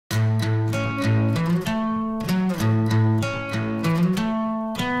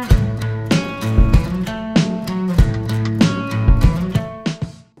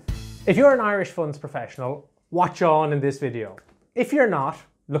If you're an Irish funds professional, watch on in this video. If you're not,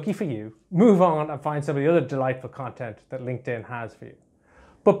 lucky for you, move on and find some of the other delightful content that LinkedIn has for you.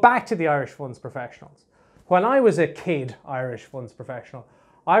 But back to the Irish funds professionals. When I was a kid Irish funds professional,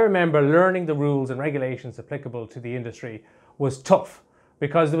 I remember learning the rules and regulations applicable to the industry was tough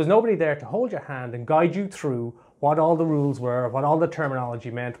because there was nobody there to hold your hand and guide you through what all the rules were, what all the terminology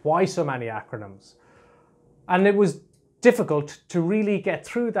meant, why so many acronyms. And it was difficult to really get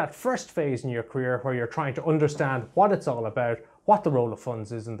through that first phase in your career where you're trying to understand what it's all about, what the role of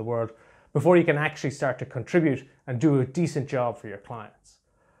funds is in the world, before you can actually start to contribute and do a decent job for your clients.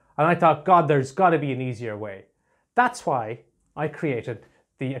 And I thought, God, there's got to be an easier way. That's why I created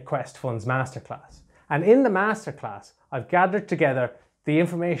the Aquest Funds Masterclass. And in the Masterclass, I've gathered together the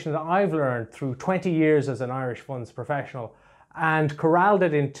information that I've learned through 20 years as an Irish funds professional and corralled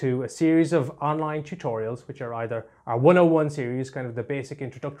it into a series of online tutorials, which are either our 101 series, kind of the basic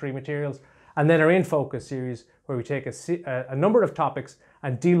introductory materials, and then our In Focus series, where we take a number of topics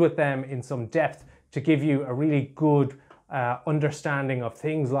and deal with them in some depth to give you a really good understanding of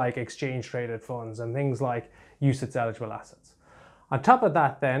things like exchange traded funds and things like UCITS eligible assets. On top of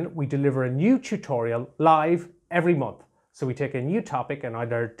that then, we deliver a new tutorial live every month. So we take a new topic and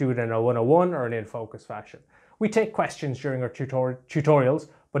either do it in a 101 or an In Focus fashion. We take questions during our tutorials,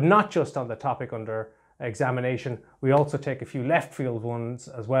 but not just on the topic under examination. We also take a few left field ones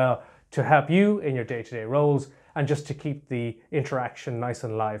as well to help you in your day-to-day roles and just to keep the interaction nice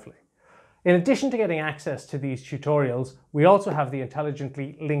and lively. In addition to getting access to these tutorials, we also have the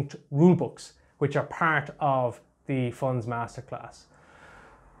intelligently linked rulebooks, which are part of the Funds Masterclass.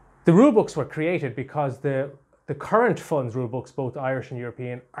 The rulebooks were created because the current funds rulebooks, both Irish and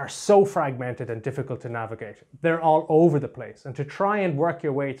European, are so fragmented and difficult to navigate. They're all over the place. And to try and work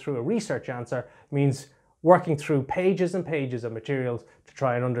your way through a research answer means working through pages and pages of materials to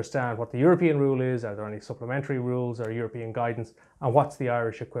try and understand what the European rule is, are there any supplementary rules or European guidance, and what's the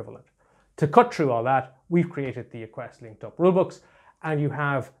Irish equivalent. To cut through all that, we've created the Aquest linked up rulebooks, and you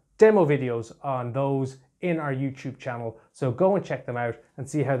have demo videos on those in our YouTube channel. So go and check them out and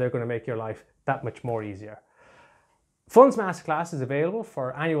see how they're going to make your life that much more easier. Funds Masterclass is available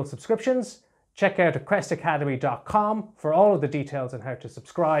for annual subscriptions. Check out questacademy.com for all of the details on how to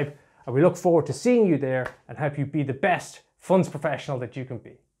subscribe. And we look forward to seeing you there and help you be the best funds professional that you can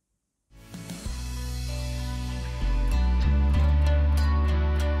be.